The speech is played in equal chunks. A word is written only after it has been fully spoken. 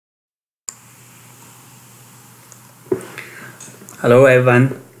Hello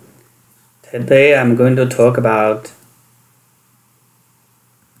everyone. Today I'm going to talk about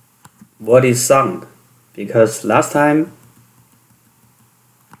what is sound, because last time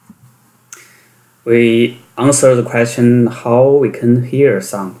we answered the question how we can hear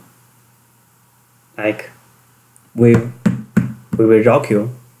sound. Like we will rock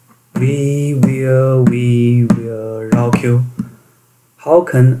you. We will rock you. How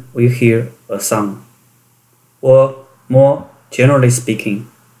can we hear a sound? Or more generally speaking,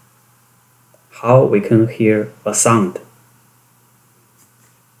 how we can hear a sound.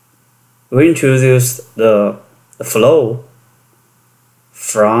 We introduce the flow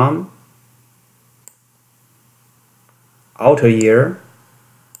from outer ear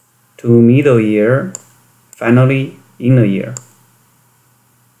to middle ear, finally inner ear.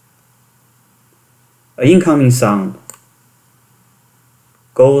 An incoming sound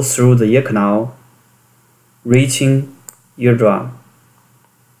goes through the ear canal, reaching eardrum.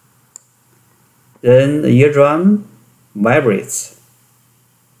 Then the eardrum vibrates.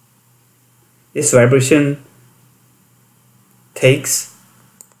 This vibration takes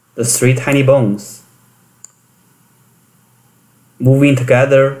the three tiny bones, moving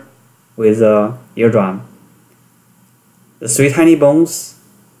together with the eardrum. The three tiny bones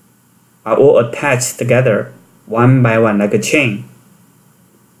are all attached together one by one like a chain.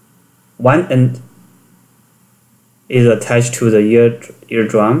 One end is attached to the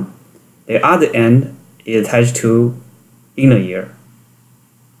eardrum. The other end is attached to inner ear.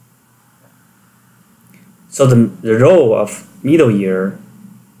 So the role of middle ear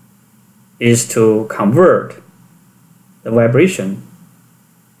is to convert the vibration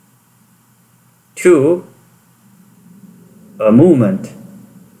to a movement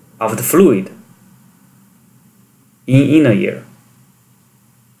of the fluid in inner ear.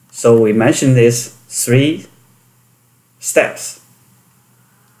 So we mentioned these three steps.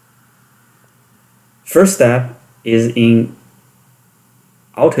 First step is in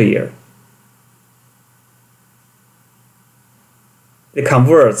outer ear. It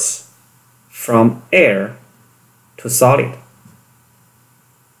converts from air to solid.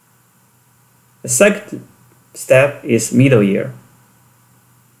 The second step is middle ear.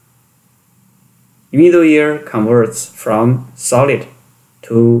 Middle ear converts from solid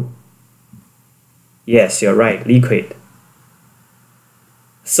to, yes, you're right, liquid.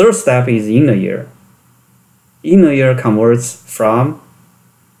 Third step is inner ear. Inner ear converts from,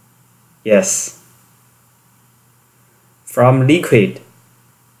 yes, from liquid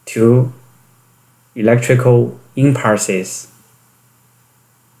to electrical impulses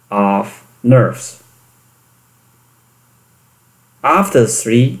of nerves. After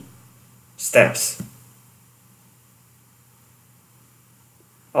 3 steps,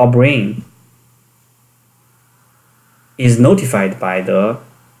 our brain is notified by the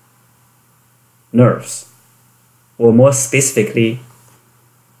nerves, or more specifically,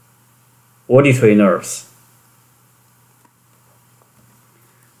 auditory nerves.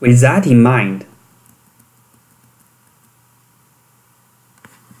 With that in mind,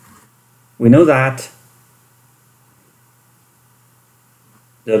 we know that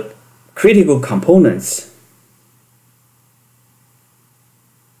the critical components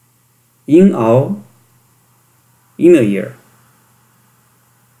in our inner ear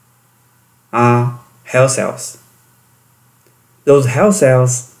are hair cells. Those hair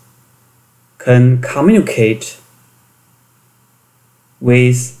cells can communicate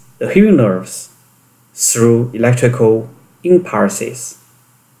with the hearing nerves through electrical impulses.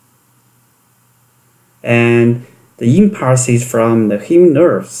 And the impulses from the hearing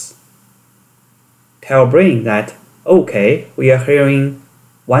nerves tell brain that, okay, we are hearing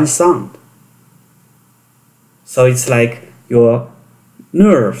one sound. So it's like your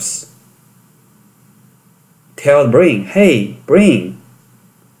nerves tell the brain, hey, brain,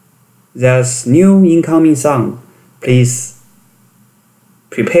 there's new incoming sound. Please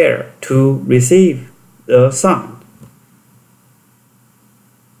prepare to receive the sound.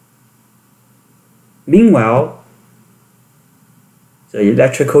 Meanwhile, the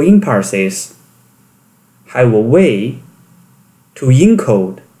electrical impulses have a way to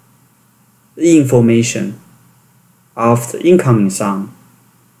encode the information of the incoming sound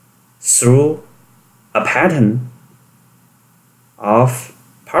through a pattern of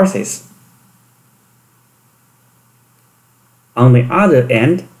pulses. On the other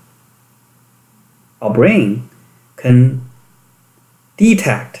end, our brain can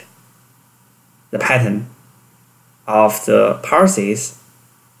detect the pattern of the pulses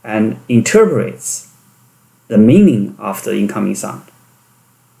and interprets the meaning of the incoming sound.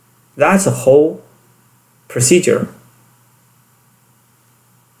 That's a whole procedure.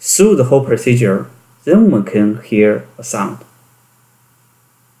 through the whole procedure, then we can hear a sound.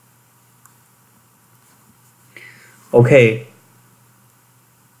 Okay,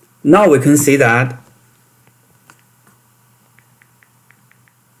 now we can see that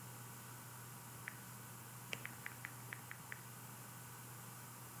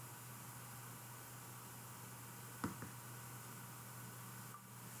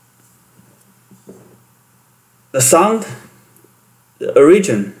the sound, the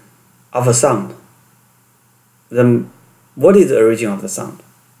origin of a sound. Then what is the origin of the sound?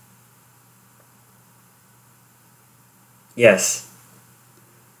 Yes,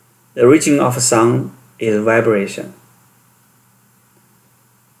 the origin of a sound is vibration.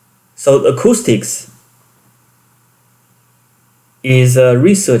 So acoustics is a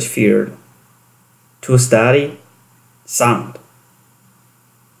research field to study sound.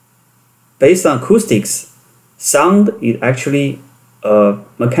 Based on acoustics, sound is actually a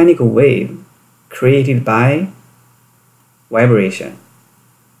mechanical wave created by vibration.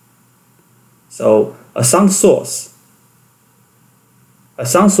 So a sound source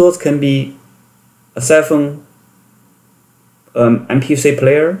can be a cell phone, MP3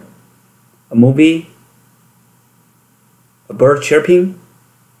 player, a movie, a bird chirping,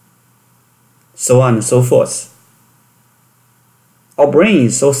 so on and so forth. Our brain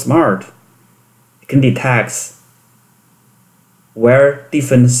is so smart, it can detect where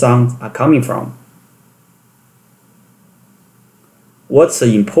different sounds are coming from. What's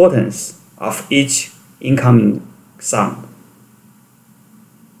the importance of each incoming sound?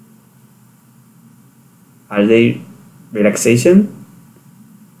 Are they relaxation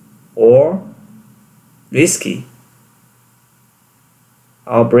or risky?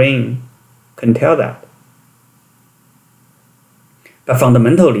 Our brain can tell that. But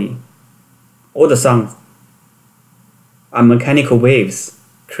fundamentally, all the sounds are mechanical waves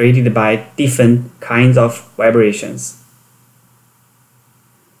created by different kinds of vibrations.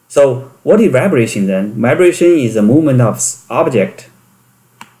 So what is vibration then? Vibration is the movement of object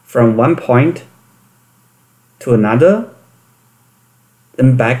from one point to another,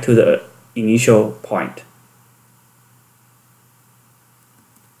 then back to the initial point.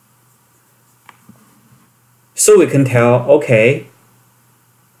 So we can tell, okay,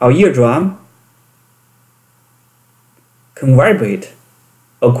 our eardrum can vibrate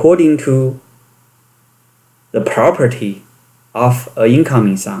according to the property of an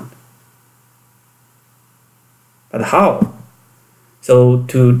incoming sound. But how? So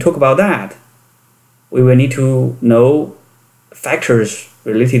to talk about that, we will need to know factors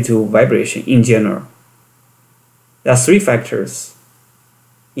related to vibration in general. There are three factors: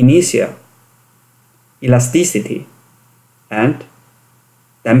 inertia, elasticity, and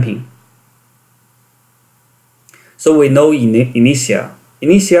damping. So we know inertia.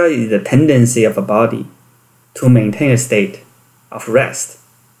 Inertia is the tendency of a body to maintain a state of rest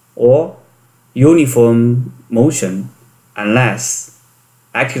or uniform motion unless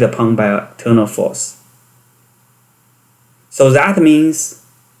acted upon by an external force. So that means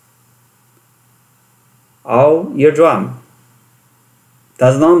our eardrum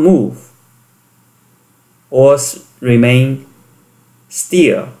does not move or remain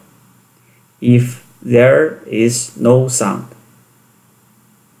still if there is no sound.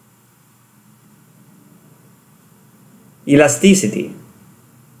 Elasticity.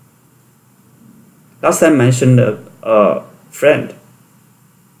 Last time I mentioned a friend.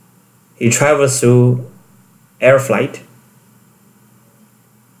 He traveled through air flight.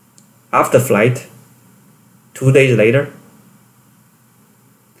 After flight, 2 days later,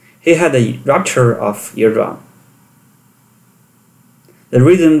 he had a rupture of eardrum. The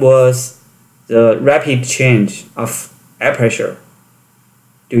reason was the rapid change of air pressure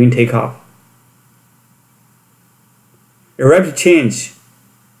during takeoff. The rapid change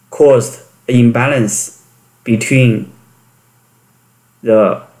caused an imbalance between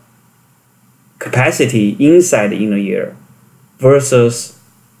the capacity inside the inner ear versus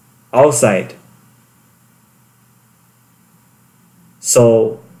outside.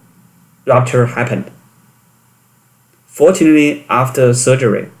 So rupture happened. Fortunately, after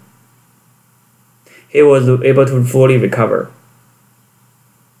surgery, he was able to fully recover.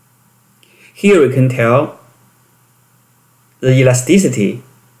 Here we can tell the elasticity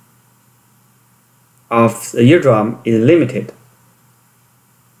of the eardrum is limited.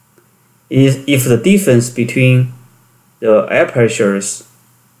 If the difference between the air pressures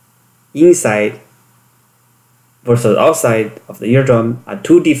inside versus outside of the eardrum are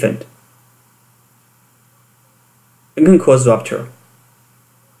too different, it can cause rupture.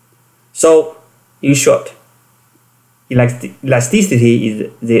 So, in short, Elasticity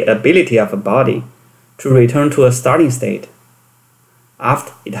is the ability of a body to return to a starting state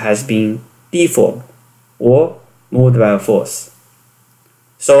after it has been deformed or moved by a force.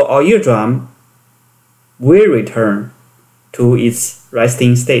 So our eardrum will return to its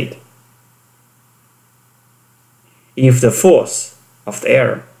resting state if the force of the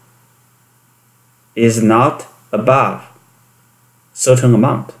air is not above certain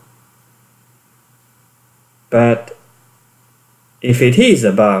amount. But if it is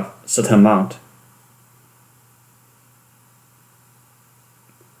above certain amount,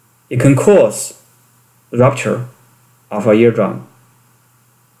 it can cause rupture of our eardrum.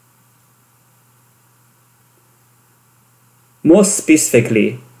 More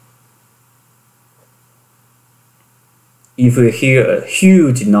specifically, if you hear a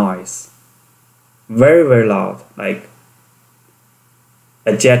huge noise, very, very loud, like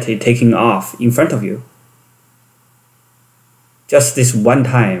a jet is taking off in front of you, just this one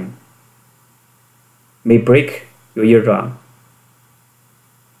time may break your eardrum.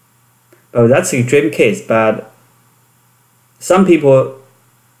 Well, that's an extreme case, but some people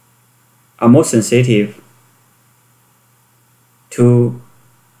are more sensitive to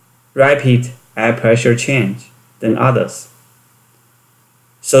rapid air pressure change than others.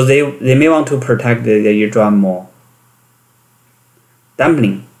 So they may want to protect the eardrum more.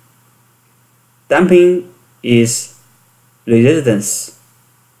 Dampening. Damping is resistance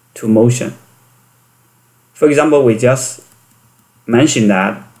to motion. For example, we just mentioned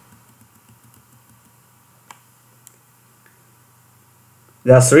that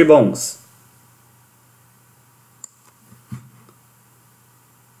there are 3 bones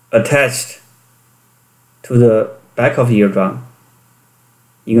attached to the back of the eardrum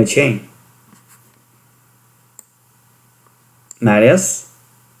in a chain. Malleus,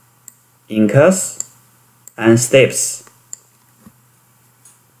 incus, and stapes.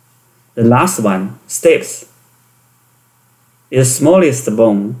 The last one, stapes, is the smallest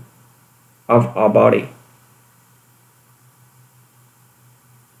bone of our body.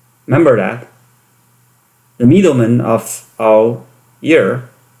 Remember that the middlemen of our ear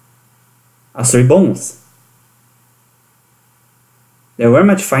are 3 bones. They're very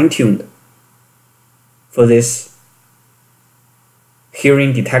much fine-tuned for this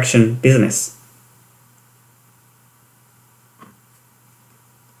hearing detection business.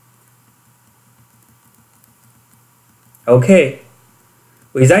 Okay,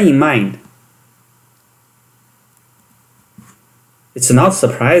 with that in mind, it's not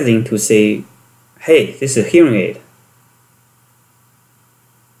surprising to say, hey, this is a hearing aid.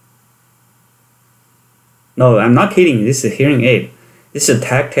 No, I'm not kidding, this is a hearing aid. This is a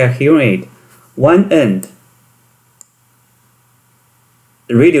tactile hearing aid. One end,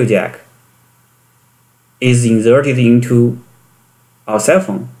 the radio jack, is inserted into our cell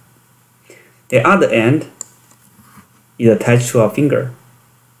phone. The other end is attached to our finger.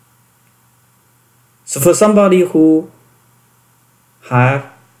 So for somebody who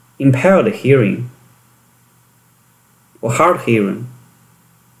have impaired hearing or hard hearing,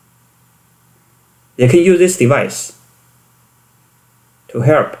 they can use this device to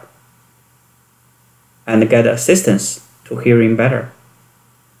help and get assistance to hearing better.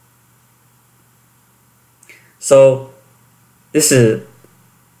 So this is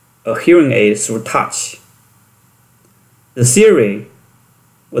a hearing aid through touch. The theory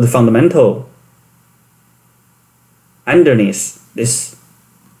or the fundamental underneath this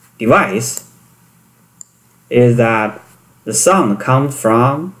device is that the sound comes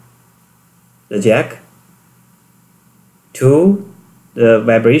from the jack to the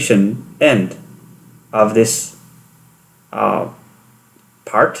vibration end of this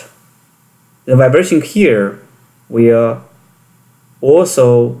part. The vibration here will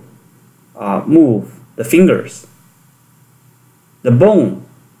also move the fingers. The bone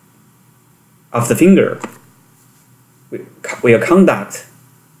of the finger will conduct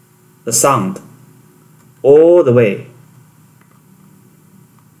the sound all the way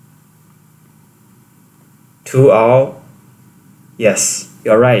to our, yes,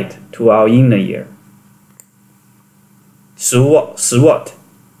 you're right, to our inner ear. Through what?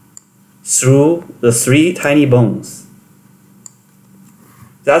 Through the 3 tiny bones.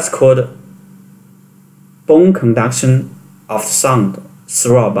 That's called bone conduction of sound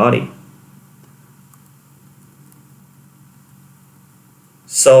through our body.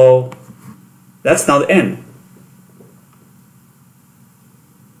 So that's not the end.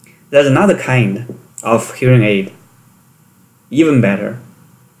 There's another kind of hearing aid, even better.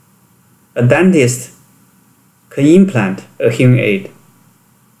 A dentist can implant a hearing aid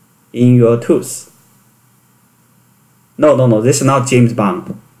in your tooth. No, this is not James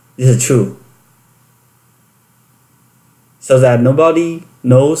Bond. This is true. So that nobody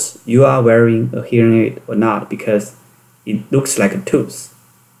knows you are wearing a hearing aid or not because it looks like a tooth.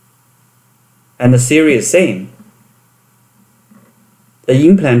 And the theory is same. The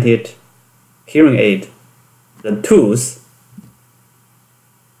implanted hearing aid, the tooth,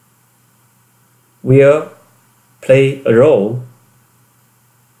 will play a role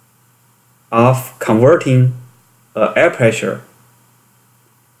of converting air pressure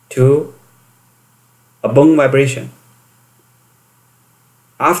to a bone vibration.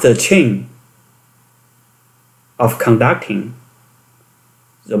 After the chain of conducting,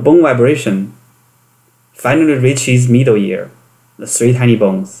 the bone vibration finally reaches middle ear, the 3 tiny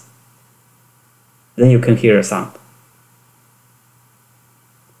bones. Then you can hear a sound.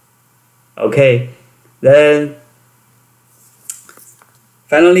 Okay, then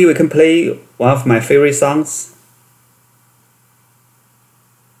finally we can play one of my favorite songs.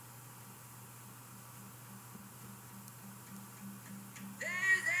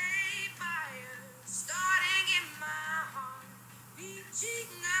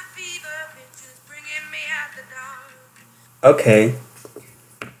 Okay.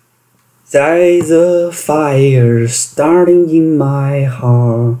 There's a fire starting in my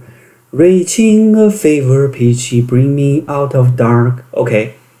heart, reaching a fever pitch, bring me out of dark.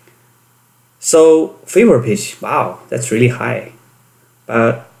 Okay. So fever pitch, wow, that's really high.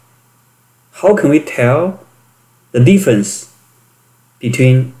 But how can we tell the difference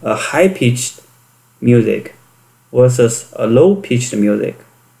between a high-pitched music versus a low-pitched music?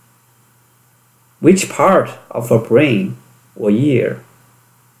 Which part of our brain or ear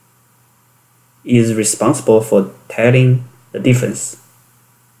is responsible for telling the difference?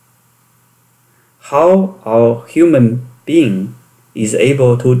 How our human being is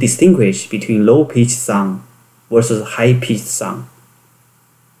able to distinguish between low-pitched sound versus high-pitched sound?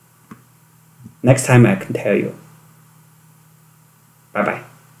 Next time I can tell you. Bye bye.